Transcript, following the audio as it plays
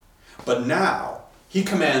But now he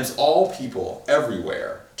commands all people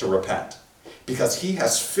everywhere to repent, because he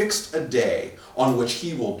has fixed a day on which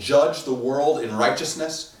he will judge the world in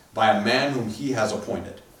righteousness by a man whom he has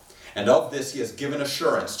appointed. And of this he has given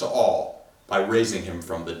assurance to all by raising him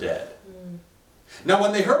from the dead. Now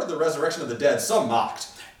when they heard of the resurrection of the dead, some mocked,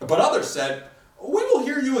 but others said, "We will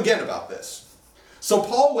hear you again about this." So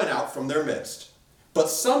Paul went out from their midst, but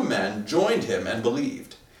some men joined him and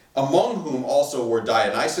believed, among whom also were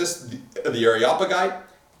Dionysius the Areopagite,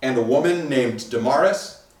 and a woman named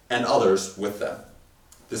Damaris, and others with them.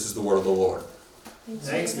 This is the word of the Lord.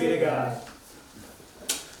 Thanks be to God.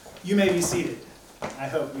 You may be seated. I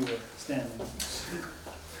hope you were standing.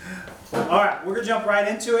 All right, we're going to jump right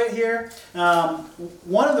into it here.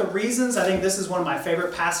 One of the reasons I think this is one of my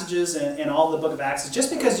favorite passages in all the book of Acts is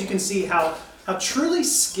just because you can see how truly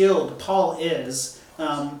skilled Paul is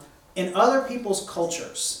in other people's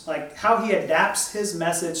cultures, like how he adapts his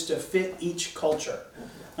message to fit each culture.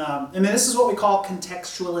 And this is what we call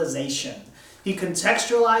contextualization. He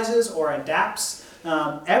contextualizes or adapts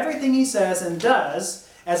everything he says and does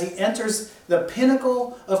as he enters the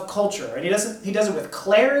pinnacle of culture. And he does it with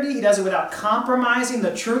clarity. He does it without compromising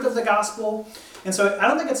the truth of the gospel. And so I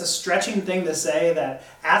don't think it's a stretching thing to say that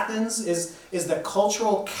Athens is the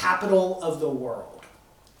cultural capital of the world.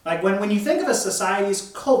 Like when you think of a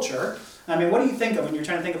society's culture, I mean, what do you think of when you're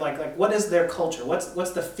trying to think of like what is their culture?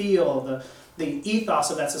 What's the feel, the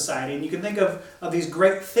ethos of that society? And you can think of these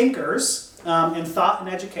great thinkers in thought and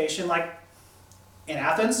education, like in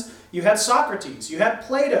Athens, you had Socrates, you had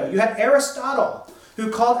Plato, you had Aristotle, who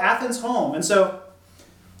called Athens home. And so,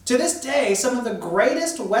 to this day, some of the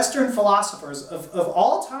greatest Western philosophers of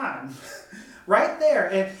all time, right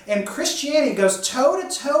there, and Christianity goes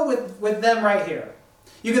toe-to-toe with them right here.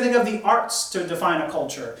 You can think of the arts to define a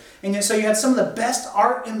culture. And so you had some of the best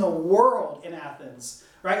art in the world in Athens,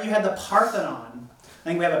 right? You had the Parthenon. I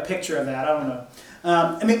think we have a picture of that, I don't know.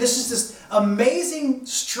 This is this amazing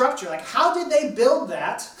structure. Like, how did they build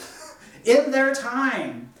that in their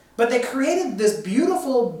time? But they created this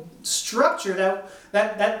beautiful structure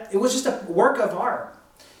that it was just a work of art.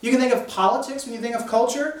 You can think of politics when you think of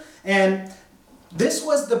culture, and this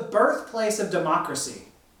was the birthplace of democracy,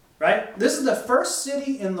 right? This is the first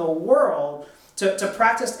city in the world to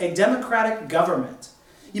practice a democratic government.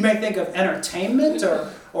 You may think of entertainment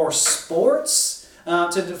or sports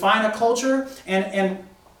to define a culture. And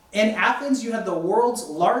in Athens, you had the world's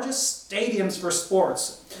largest stadiums for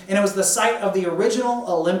sports. And it was the site of the original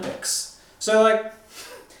Olympics. So,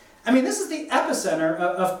 this is the epicenter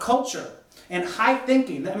of culture and high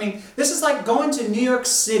thinking. This is like going to New York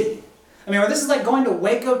City. Or this is like going to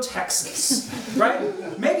Waco, Texas, right?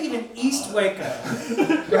 Maybe even East Waco,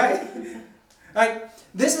 right?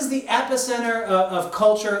 This is the epicenter of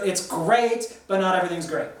culture. It's great, but not everything's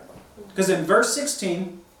great. Because in verse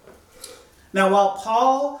 16, now while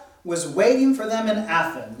Paul was waiting for them in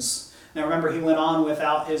Athens, now remember he went on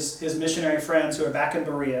without his missionary friends who are back in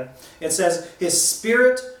Berea, it says his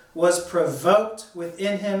spirit was provoked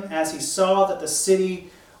within him as he saw that the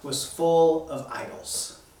city was full of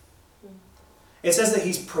idols. It says that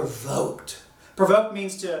he's provoked. Provoke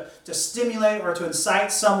means to stimulate or to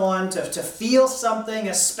incite someone to feel something,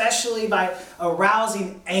 especially by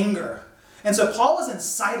arousing anger. And so Paul was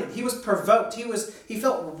incited. He was provoked. He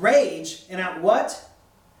felt rage. And at what?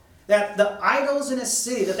 That the idols in his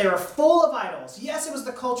city, that they were full of idols. Yes, it was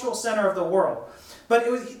the cultural center of the world. But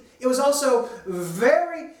it was also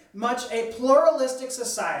very much a pluralistic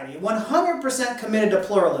society, 100% committed to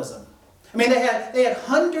pluralism. They had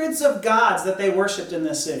hundreds of gods that they worshipped in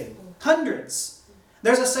this city. Hundreds.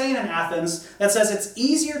 There's a saying in Athens that says it's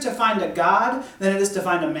easier to find a god than it is to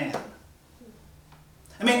find a man.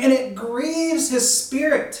 And it grieves his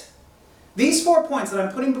spirit. These 4 points that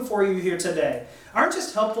I'm putting before you here today aren't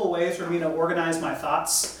just helpful ways for me to organize my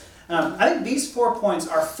thoughts. I think these 4 points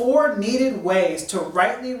are 4 needed ways to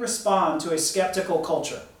rightly respond to a skeptical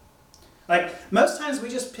culture. Most times we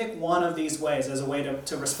just pick one of these ways as a way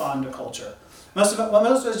to respond to culture. Most of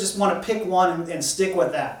us just want to pick one and stick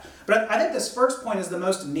with that. But I think this first point is the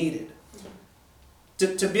most needed.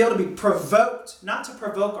 To be able to be provoked, not to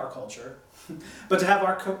provoke our culture, but to have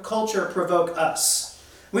our culture provoke us.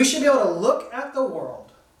 We should be able to look at the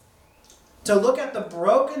world, to look at the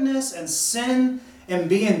brokenness and sin and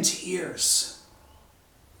be in tears.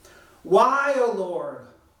 Why, O Lord?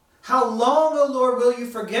 How long, O Lord, will you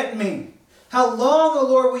forget me? How long, O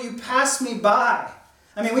Lord, will you pass me by?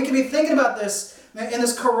 We can be thinking about this in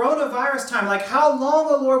this coronavirus time. How long,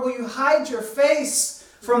 O Lord, will you hide your face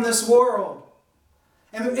from this world?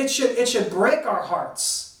 And it should break our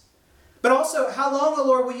hearts. But also, how long, O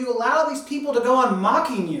Lord, will you allow these people to go on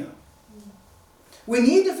mocking you? We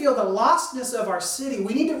need to feel the lostness of our city.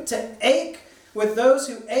 We need to ache with those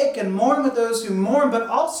who ache and mourn with those who mourn, but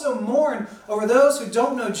also mourn over those who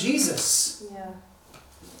don't know Jesus. Yeah.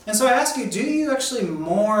 And so I ask you, do you actually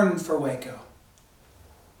mourn for Waco?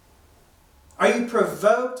 Are you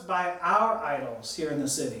provoked by our idols here in the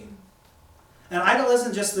city? An idol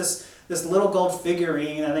isn't just this little gold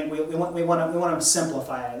figurine. I think we want to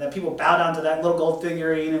simplify it. That people bow down to that little gold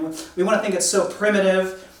figurine, and we want to think it's so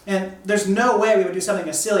primitive. And there's no way we would do something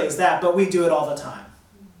as silly as that, but we do it all the time.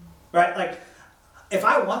 Right? Like, if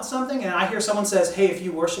I want something and I hear someone says, hey, if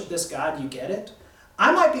you worship this God, you get it,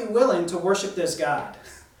 I might be willing to worship this God.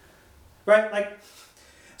 Right? Like,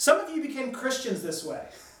 some of you became Christians this way.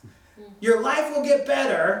 Your life will get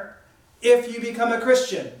better if you become a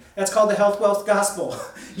Christian. That's called the health wealth gospel.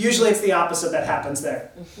 Usually it's the opposite that happens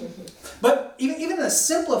there. But even in a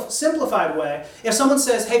simplified way, if someone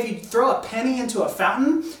says, hey, if you throw a penny into a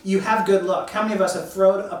fountain, you have good luck. How many of us have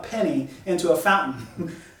thrown a penny into a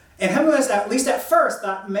fountain? And how many of us, at least at first,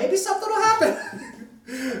 thought maybe something will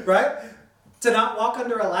happen? Right? To not walk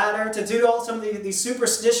under a ladder, to do all some of these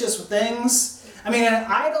superstitious things. I mean, an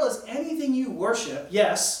idol is anything you worship,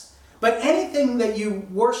 yes, but anything that you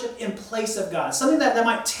worship in place of God, something that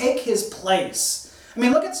might take his place. I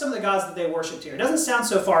mean, look at some of the gods that they worshipped here. It doesn't sound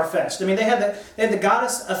so far-fetched. I mean, they had the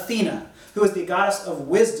goddess Athena, who is the goddess of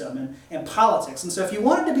wisdom and politics. And so if you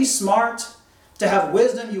wanted to be smart, to have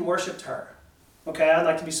wisdom, you worshipped her. Okay, I'd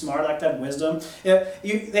like to be smart, I'd like to have wisdom.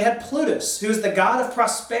 They had Plutus, who's the god of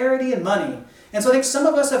prosperity and money. And so I think some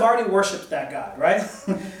of us have already worshipped that god, right?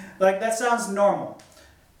 Like, that sounds normal.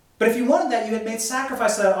 But if you wanted that, you had made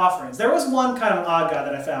sacrifice of offerings. There was one kind of odd god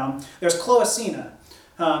that I found. There's Cloacina,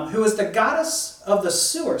 who is the goddess of the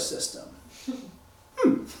sewer system.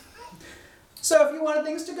 So if you wanted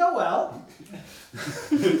things to go well,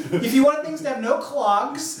 if you wanted things to have no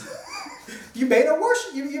clogs, you made a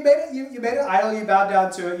worship. You made an idol. You bowed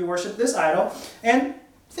down to it. You worshipped this idol, and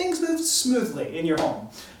things moved smoothly in your home.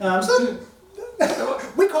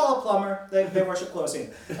 We call a plumber. They worship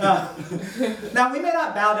Cloacina. Now, we may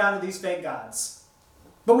not bow down to these fake gods,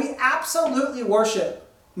 but we absolutely worship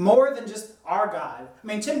more than just our God. I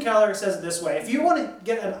mean, Tim Keller says it this way. If you want to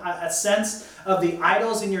get a sense of the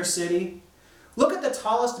idols in your city, look at the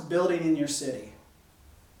tallest building in your city.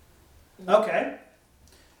 Okay.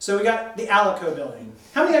 So we got the Alico building.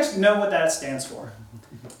 How many actually know what that stands for?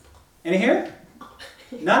 Any here?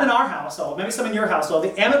 Not in our household. Maybe some in your household.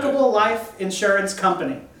 The Amicable Life Insurance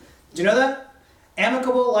Company. Did you know that?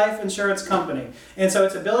 Amicable Life Insurance Company. And so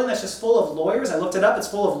it's a building that's just full of lawyers. I looked it up. It's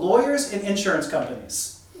full of lawyers and insurance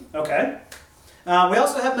companies. Okay. We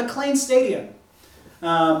also have McLean Stadium.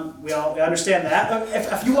 We understand that.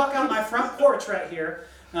 If you walk out my front porch right here,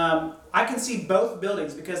 I can see both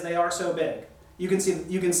buildings because they are so big. You can see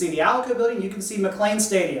the Alico building. You can see McLean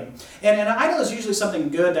Stadium. And an idol is usually something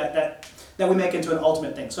good that we make into an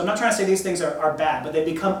ultimate thing. So I'm not trying to say these things are bad, but they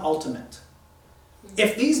become ultimate.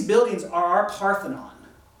 If these buildings are our Parthenon,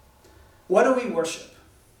 what do we worship?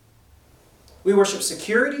 We worship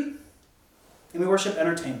security and we worship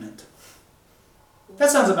entertainment. That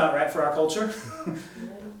sounds about right for our culture.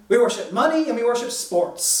 We worship money and we worship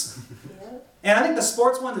sports. And I think the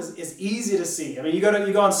sports one is easy to see. I mean, you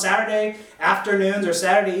go on Saturday afternoons or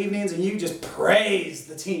Saturday evenings and you just praise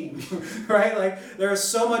the team, right? Like, there's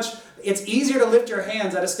so much. It's easier to lift your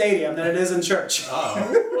hands at a stadium than it is in church.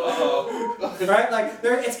 Right? Like,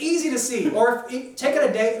 it's easy to see. Or take it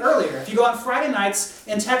a day earlier. If you go on Friday nights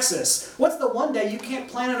in Texas, what's the one day you can't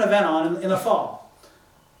plan an event on in the fall?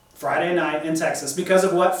 Friday night in Texas. Because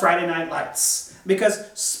of what? Friday night lights.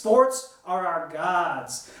 Because sports are our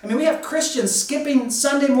gods. I mean, we have Christians skipping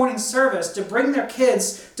Sunday morning service to bring their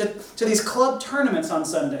kids to these club tournaments on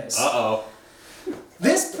Sundays. Uh-oh.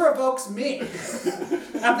 This provokes me.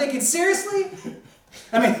 I'm thinking, seriously?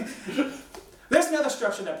 I mean, there's another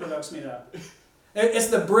structure that provokes me, though. It's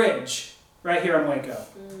the bridge right here in Waco.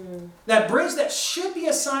 That bridge that should be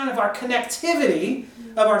a sign of our connectivity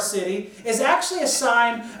of our city is actually a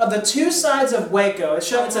sign of the two sides of Waco.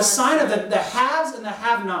 It's a sign of the haves and the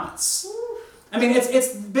have-nots. I mean,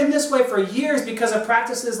 it's been this way for years because of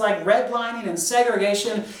practices like redlining and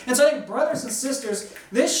segregation. And so I think, brothers and sisters,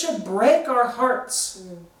 this should break our hearts.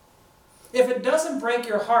 If it doesn't break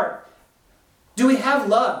your heart, do we have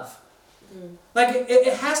love? Like,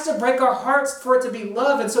 it has to break our hearts for it to be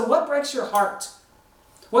love. And so what breaks your heart?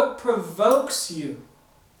 What provokes you?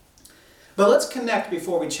 But let's connect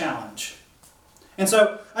before we challenge. And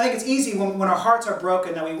so I think it's easy when our hearts are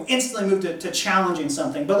broken that we instantly move to challenging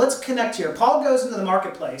something. But let's connect here. Paul goes into the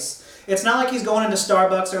marketplace. It's not like he's going into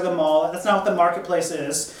Starbucks or the mall. That's not what the marketplace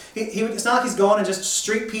is. It's not like he's going and just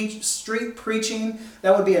street preaching.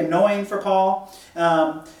 That would be annoying for Paul.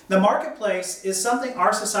 The marketplace is something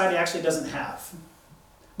our society actually doesn't have.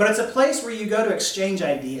 But it's a place where you go to exchange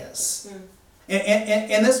ideas.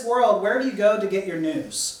 In this world, where do you go to get your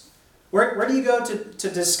news? Where do you go to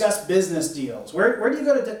discuss business deals? Where do you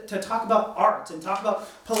go to talk about art and talk about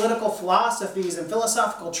political philosophies and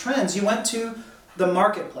philosophical trends? You went to the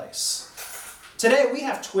marketplace. Today we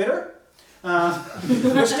have Twitter,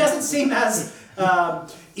 which doesn't seem as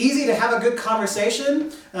easy to have a good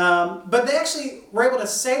conversation, but they actually were able to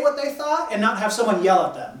say what they thought and not have someone yell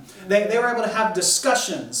at them. They were able to have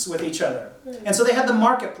discussions with each other. And so they had the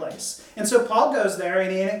marketplace. And so Paul goes there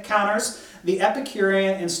and he encounters the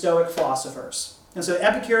Epicurean and Stoic philosophers. And so the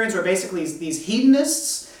Epicureans were basically these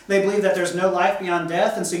hedonists. They believe that there's no life beyond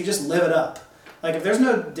death, and so you just live it up. Like if there's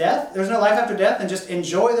no death, there's no life after death, then just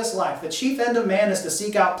enjoy this life. The chief end of man is to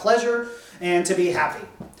seek out pleasure and to be happy.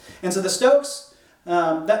 And so the Stoics,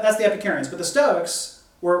 that's the Epicureans, but the Stoics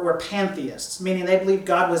were pantheists, meaning they believed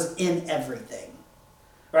God was in everything.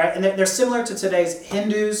 Right? And they're similar to today's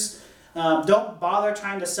Hindus. Don't bother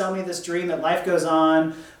trying to sell me this dream that life goes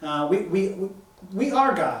on. We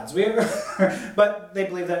are gods. But they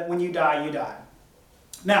believe that when you die, you die.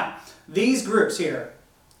 Now, these groups here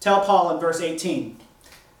tell Paul in verse 18,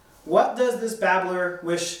 what does this babbler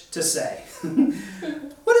wish to say?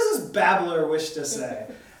 What does this babbler wish to say?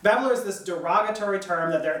 Babbler is this derogatory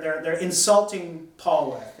term that they're insulting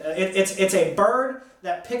Paul with. It's a bird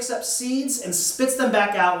that picks up seeds and spits them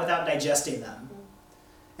back out without digesting them.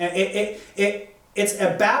 And it's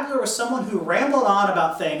a babbler or someone who rambled on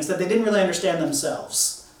about things that they didn't really understand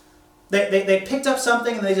themselves. They picked up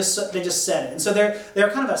something and they just said it. And so they're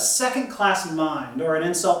kind of a second-class mind, or an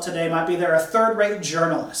insult today might be they're a third-rate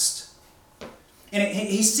journalist. And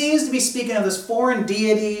he seems to be speaking of this foreign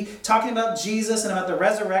deity, talking about Jesus and about the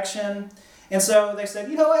resurrection. And so they said,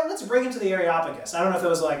 you know what, let's bring him to the Areopagus. I don't know if it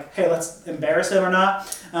was like, hey, let's embarrass him or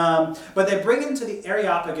not. But they bring him to the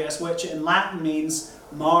Areopagus, which in Latin means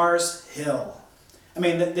Mars Hill. I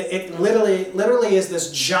mean, it literally is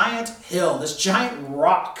this giant hill, this giant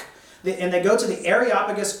rock. And they go to the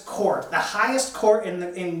Areopagus court, the highest court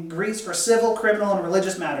in Greece for civil, criminal, and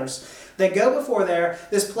religious matters. They go before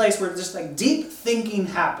this place where just like deep thinking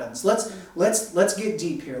happens. Let's get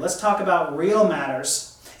deep here. Let's talk about real matters.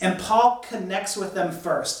 And Paul connects with them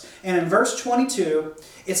first. And in verse 22,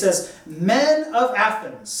 it says, "Men of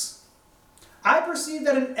Athens, I perceive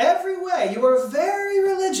that in every way you are very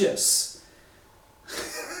religious."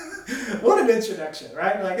 What an introduction,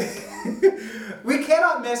 right? Like, we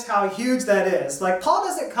cannot miss how huge that is. Like, Paul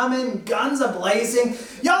doesn't come in guns a-blazing.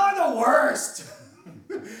 Y'all are the worst.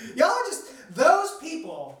 Y'all are just those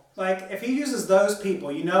people. Like, if he uses those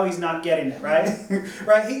people, you know he's not getting it, right?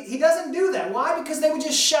 Right? He doesn't do that. Why? Because they would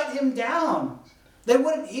just shut him down. They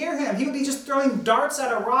wouldn't hear him. He would be just throwing darts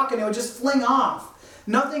at a rock and it would just fling off.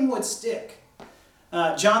 Nothing would stick.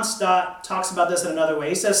 John Stott talks about this in another way.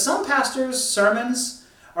 He says, some pastors' sermons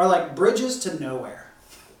are like bridges to nowhere.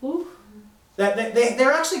 Ooh.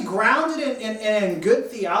 They're actually grounded in good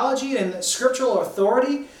theology and scriptural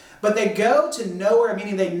authority, but they go to nowhere,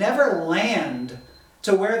 meaning they never land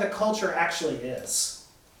to where the culture actually is.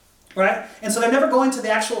 Right? And so they're never going to the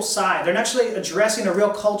actual side. They're not actually addressing a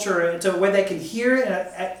real culture to where they can hear it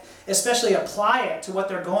and especially apply it to what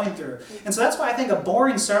they're going through. And so that's why I think a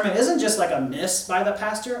boring sermon isn't just like a miss by the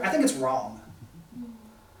pastor. I think it's wrong.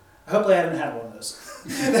 Hopefully I haven't had one of those.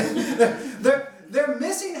 They're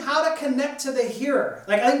missing how to connect to the hearer.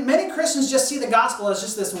 Like, I think many Christians just see the gospel as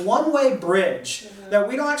just this one-way bridge that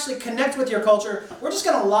we don't actually connect with your culture. We're just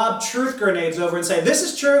going to lob truth grenades over and say, this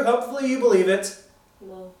is true, hopefully you believe it.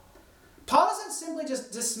 Whoa. Paul doesn't simply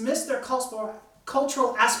just dismiss their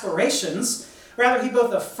cultural aspirations. Rather, he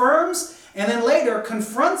both affirms and then later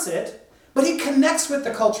confronts it, but he connects with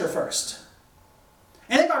the culture first.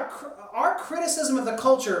 And I think our criticism of the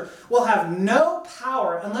culture will have no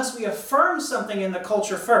power unless we affirm something in the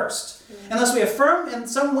culture first. Unless we affirm in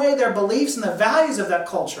some way their beliefs and the values of that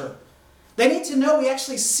culture. They need to know we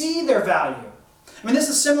actually see their value. I mean, this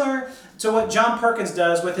is similar to what John Perkins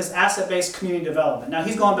does with his asset-based community development. Now,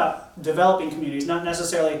 he's going about developing communities, not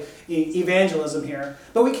necessarily evangelism here.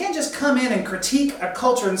 But we can't just come in and critique a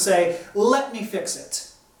culture and say, let me fix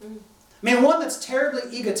it. I mean, one, that's terribly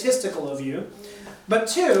egotistical of you. But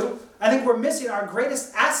two, I think we're missing our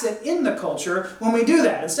greatest asset in the culture when we do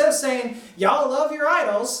that. Instead of saying, y'all love your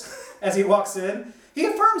idols, as he walks in, he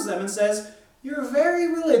affirms them and says, you're very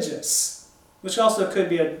religious. which also could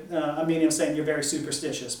be a meaning of saying you're very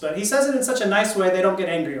superstitious. But he says it in such a nice way they don't get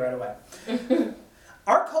angry right away.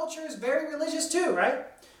 Our culture is very religious too, right?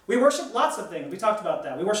 We worship lots of things. We talked about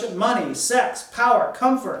that. We worship money, sex, power,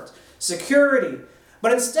 comfort, security.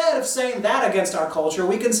 But instead of saying that against our culture,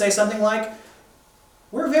 we can say something like,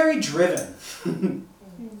 we're very driven.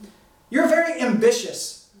 You're a very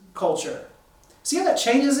ambitious culture. See how that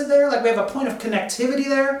changes it there? Like we have a point of connectivity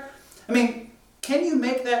there. I mean, can you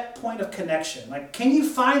make that point of connection? Like, can you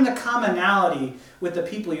find the commonality with the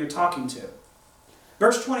people you're talking to?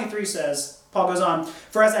 Verse 23 says, Paul goes on,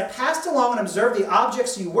 "For as I passed along and observed the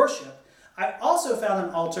objects you worship, I also found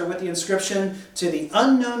an altar with the inscription, 'To the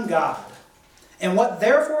unknown God.' And what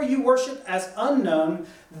therefore you worship as unknown,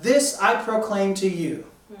 this I proclaim to you."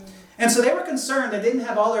 And so they were concerned they didn't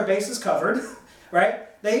have all their bases covered, right?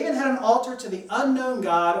 They even had an altar to the unknown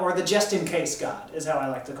God, or the just in case God, is how I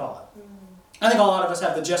like to call it. I think a lot of us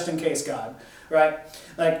have the just in case God, right?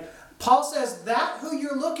 Like, Paul says, that who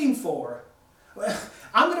you're looking for,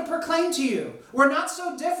 I'm going to proclaim to you. We're not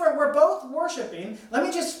so different. We're both worshiping. Let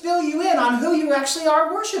me just fill you in on who you actually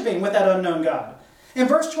are worshiping with that unknown God. In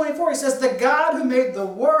verse 24, he says, the God who made the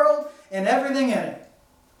world and everything in it.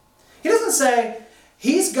 He doesn't say,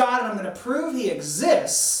 he's God and I'm going to prove he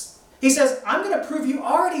exists. He says, I'm going to prove you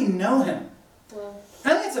already know him. Well,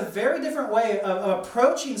 I think it's a very different way of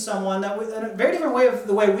approaching someone, a very different way of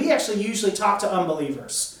the way we actually usually talk to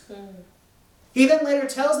unbelievers. He then later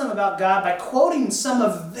tells them about God by quoting some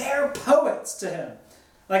of their poets to him.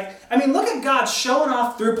 Like, I mean, look at God showing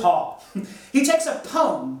off through Paul. He takes a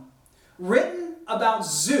poem written about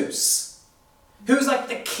Zeus, who's like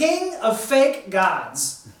the king of fake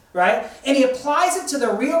gods, right? And he applies it to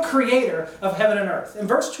the real creator of heaven and earth. In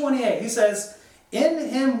verse 28, he says, "In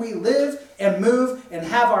him we live and move and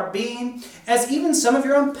have our being, as even some of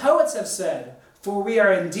your own poets have said, for we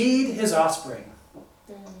are indeed his offspring."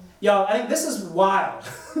 Y'all, I think this is wild.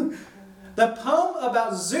 The poem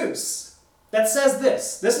about Zeus that says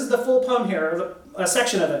this is the full poem here, a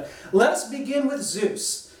section of it. "Let us begin with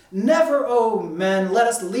Zeus. Never, O men, let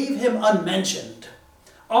us leave him unmentioned.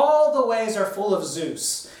 All the ways are full of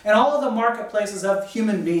Zeus, and all the marketplaces of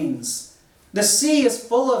human beings. The sea is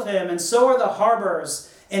full of him, and so are the harbors.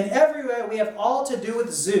 In every way we have all to do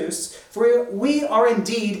with Zeus, for we are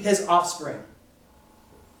indeed his offspring."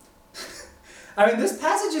 I mean, this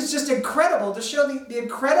passage is just incredible to show the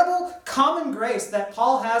incredible common grace that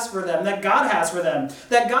Paul has for them, that God has for them.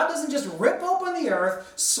 That God doesn't just rip open the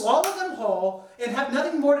earth, swallow them whole, and have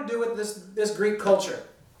nothing more to do with this Greek culture.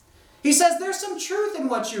 He says, there's some truth in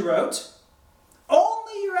what you wrote.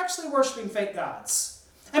 Only you're actually worshiping fake gods.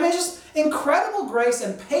 I mean, just incredible grace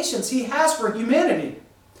and patience he has for humanity.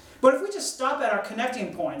 But if we just stop at our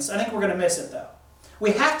connecting points, I think we're going to miss it, though.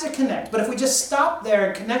 We have to connect. But if we just stop there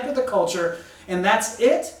and connect with the culture, and that's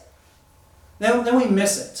it, then we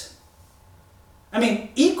miss it. I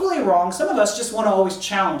mean, equally wrong, some of us just want to always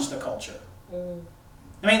challenge the culture.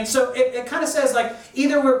 I mean, so it kind of says like,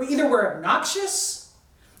 either we're obnoxious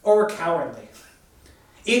or we're cowardly.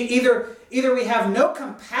 Either we have no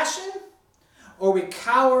compassion or we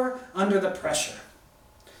cower under the pressure.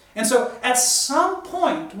 And so at some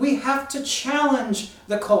point, we have to challenge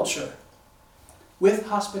the culture with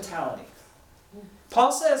hospitality.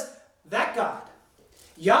 Paul says, that God,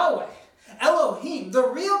 Yahweh, Elohim, the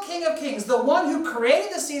real King of Kings, the one who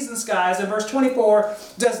created the seas and skies, in verse 24,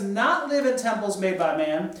 does not live in temples made by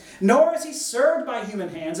man, nor is he served by human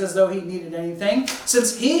hands as though he needed anything,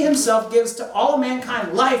 since he himself gives to all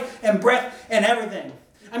mankind life and breath and everything.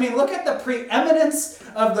 I mean, look at the preeminence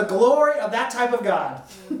of the glory of that type of God.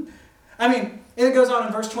 I mean, it goes on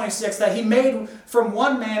in verse 26 that he made from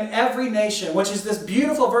one man every nation, which is this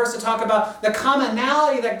beautiful verse to talk about the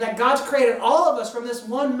commonality that God's created all of us from this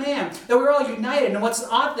one man, that we're all united. And what's the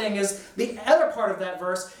odd thing is the other part of that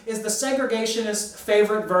verse is the segregationist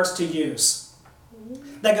favorite verse to use.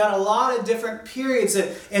 That got a lot of different periods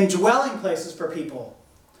and dwelling places for people.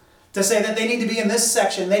 To say that they need to be in this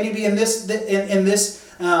section, they need to be in this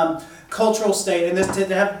cultural state, and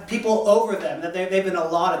to have people over them, that they've been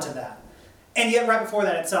allotted to that. And yet right before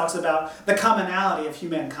that it talks about the commonality of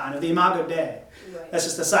humankind, of the Imago Dei. Right. That's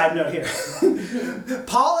just a side note here.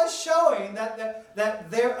 Paul is showing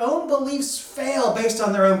that their own beliefs fail based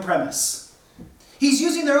on their own premise. He's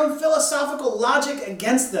using their own philosophical logic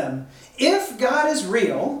against them. If God is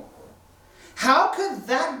real, how could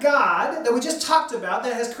that God that we just talked about,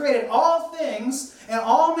 that has created all things and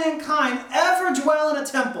all mankind, ever dwell in a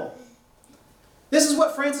temple? This is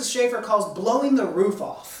what Francis Schaeffer calls blowing the roof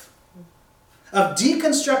off. Of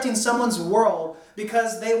deconstructing someone's world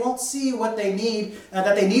because they won't see what they need,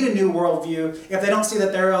 that they need a new worldview if they don't see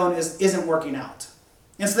that their own isn't working out.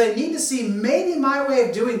 And so they need to see maybe my way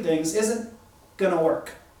of doing things isn't going to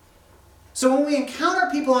work. So when we encounter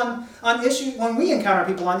people on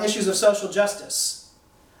issues of social justice,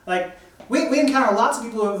 like we encounter lots of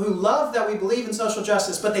people who love that we believe in social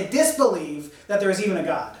justice, but they disbelieve that there is even a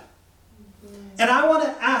God. And I want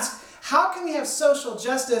to ask, how can we have social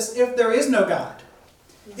justice if there is no God?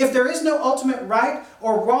 If there is no ultimate right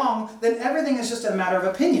or wrong, then everything is just a matter of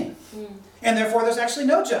opinion. And therefore there's actually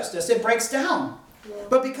no justice. It breaks down.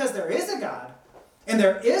 But because there is a God, and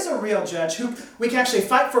there is a real judge who we can actually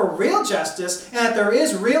fight for real justice, and that there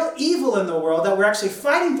is real evil in the world that we're actually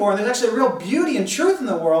fighting for, and there's actually real beauty and truth in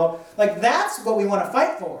the world, like that's what we want to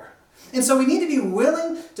fight for. And so we need to be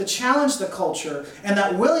willing to challenge the culture, and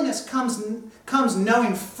that willingness comes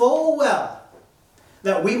knowing full well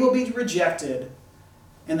that we will be rejected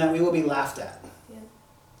and that we will be laughed at. Yeah.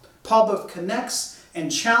 Paul both connects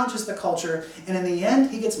and challenges the culture, and in the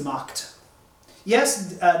end he gets mocked.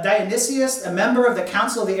 Yes, Dionysius, a member of the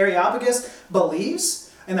Council of the Areopagus,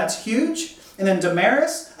 believes, and that's huge. And then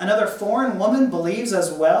Damaris, another foreign woman, believes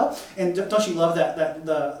as well. And don't you love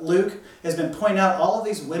that Luke has been pointing out all of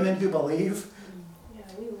these women who believe? Yeah,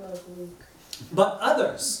 we love Luke. But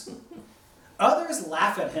others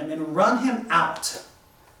laugh at him and run him out.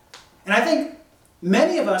 And I think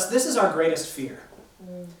many of us, this is our greatest fear.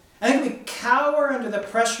 I think we cower under the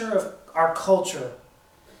pressure of our culture.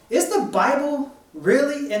 Is the Bible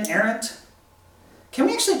really inerrant? Can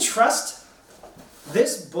we actually trust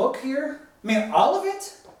this book here? I mean, all of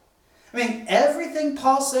it? I mean, everything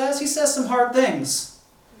Paul says, he says some hard things.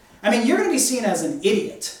 I mean, you're going to be seen as an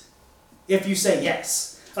idiot if you say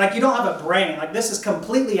yes. Like you don't have a brain. Like this is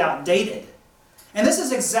completely outdated. And this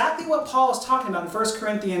is exactly what Paul is talking about in 1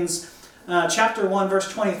 Corinthians chapter 1,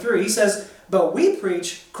 verse 23. He says, "But we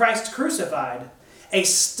preach Christ crucified, a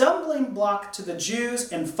stumbling block to the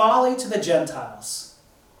Jews and folly to the Gentiles."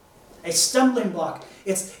 A stumbling block.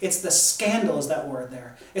 It's the scandal is that word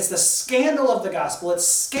there. It's the scandal of the gospel. It's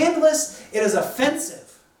scandalous. It is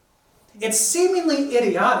offensive. It's seemingly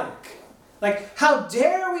idiotic. Like, how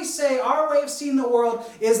dare we say our way of seeing the world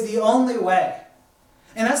is the only way?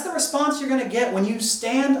 And that's the response you're going to get when you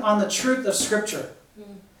stand on the truth of Scripture.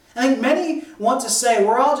 I think many want to say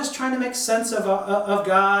we're all just trying to make sense of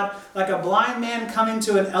God, like a blind man coming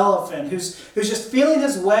to an elephant who's just feeling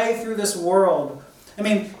his way through this world. I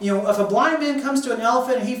mean, if a blind man comes to an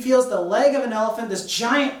elephant and he feels the leg of an elephant, this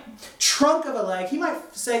giant trunk of a leg, he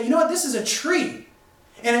might say, you know what, this is a tree.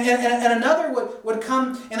 And another would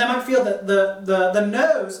come and they might feel the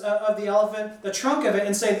nose of the elephant, the trunk of it,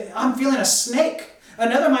 and say, I'm feeling a snake.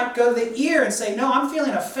 Another might go to the ear and say, no, I'm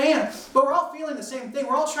feeling a fan. But we're all feeling the same thing.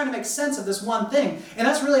 We're all trying to make sense of this one thing. And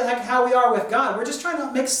that's really like how we are with God. We're just trying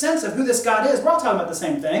to make sense of who this God is. We're all talking about the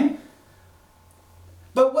same thing.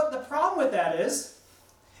 But what the problem with that is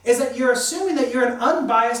that you're assuming that you're an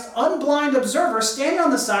unbiased, unblind observer standing on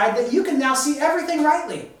the side that you can now see everything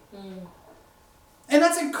rightly. And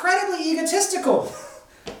that's incredibly egotistical.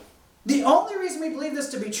 The only reason we believe this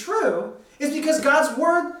to be true is because God's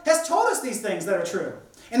Word has told us these things that are true.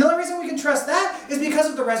 And the only reason we can trust that is because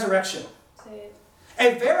of the resurrection.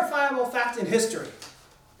 A verifiable fact in history.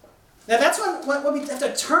 Now that's when we have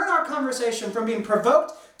to turn our conversation from being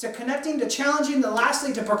provoked to connecting to challenging to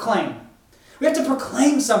lastly to proclaim. We have to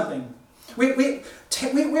proclaim something. We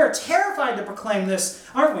are terrified to proclaim this,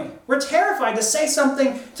 aren't we? We're terrified to say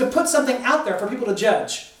something, to put something out there for people to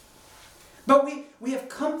judge. But we have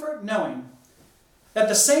comfort knowing that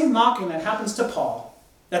the same mocking that happens to Paul,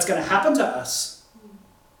 that's going to happen to us,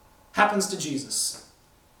 happens to Jesus.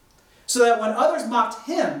 So that when others mocked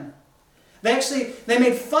him, they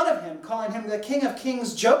made fun of him, calling him the King of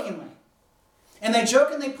Kings jokingly. And they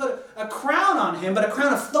jokingly put a crown on him, but a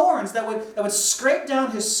crown of thorns that would scrape down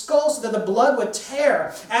his skull so that the blood would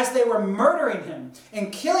tear as they were murdering him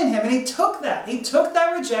and killing him. And he took that. He took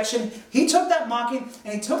that rejection. He took that mocking.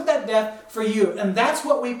 And he took that death for you. And that's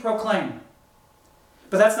what we proclaim.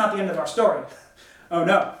 But that's not the end of our story. Oh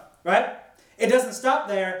no, right? It doesn't stop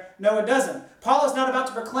there. No, it doesn't. Paul is not about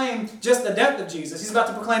to proclaim just the death of Jesus. He's about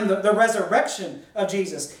to proclaim the resurrection of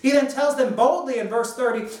Jesus. He then tells them boldly in verse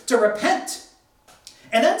 30 to repent.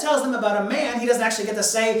 And then tells them about a man. He doesn't actually get to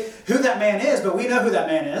say who that man is, but we know who that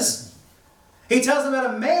man is. He tells them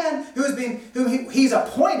about a man who he's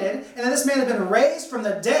appointed, and that this man has been raised from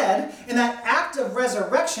the dead, and that act of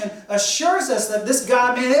resurrection assures us that this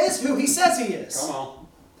God-man is who he says he is. Come on.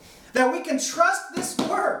 That we can trust this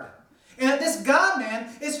word, and that this God-man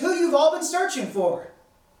is who you've all been searching for.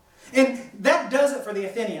 And that does it for the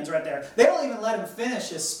Athenians right there. They don't even let him finish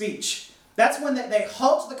his speech. That's when they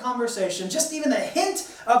halt the conversation. Just even the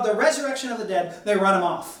hint of the resurrection of the dead, they run them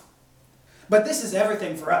off. But this is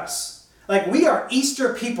everything for us. Like, we are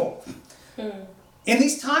Easter people. In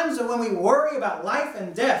these times when we worry about life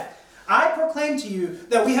and death, I proclaim to you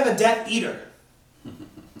that we have a death eater.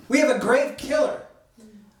 We have a grave killer.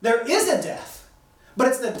 There is a death, but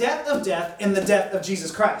it's the death of death in the death of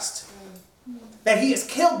Jesus Christ. That he has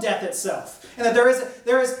killed death itself. And that there is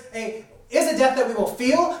a death that we will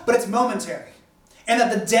feel, but it's momentary. And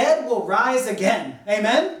that the dead will rise again.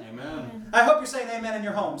 Amen? Amen. I hope you're saying amen in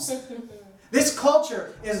your homes. This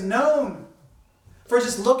culture is known for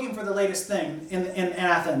just looking for the latest thing in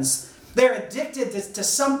Athens. They're addicted to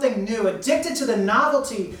something new, addicted to the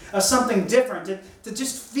novelty of something different, to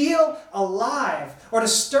just feel alive or to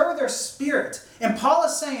stir their spirit. And Paul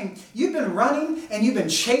is saying, you've been running and you've been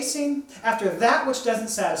chasing after that which doesn't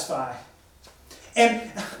satisfy.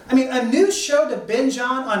 And, I mean, a new show to binge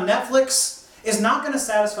on Netflix is not going to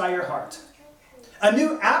satisfy your heart. A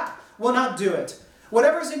new app will not do it.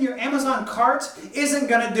 Whatever's in your Amazon cart isn't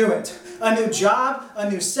going to do it. A new job, a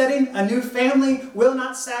new setting, a new family will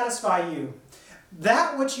not satisfy you.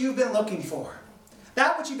 That which you've been looking for,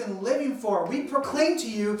 that which you've been living for, we proclaim to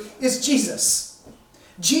you is Jesus.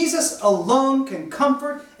 Jesus alone can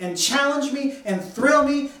comfort and challenge me and thrill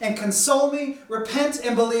me and console me. Repent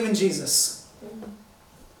and believe in Jesus.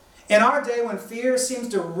 In our day when fear seems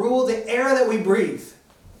to rule the air that we breathe,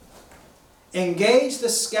 engage the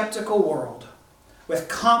skeptical world with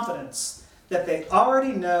confidence that they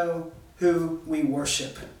already know who we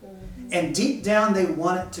worship. And deep down they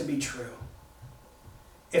want it to be true.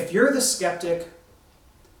 If you're the skeptic,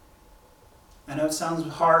 I know it sounds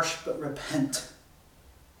harsh, but repent.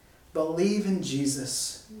 Believe in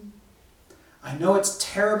Jesus. I know it's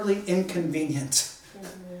terribly inconvenient.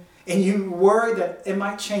 And you worry that it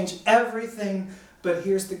might change everything, but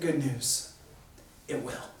here's the good news. It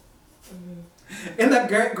will. Isn't that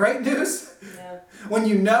great news? Yeah. When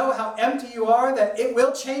you know how empty you are, that it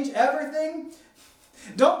will change everything.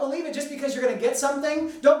 Don't believe it just because you're going to get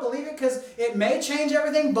something. Don't believe it because it may change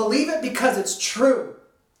everything. Believe it because it's true.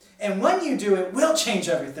 And when you do, it will change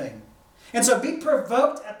everything. And so be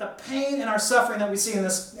provoked at the pain and our suffering that we see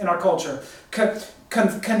in our culture.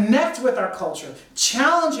 Connect with our culture.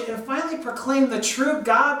 Challenge it and finally proclaim the true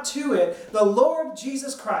God to it, the Lord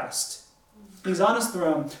Jesus Christ. He's on his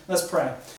throne. Let's pray.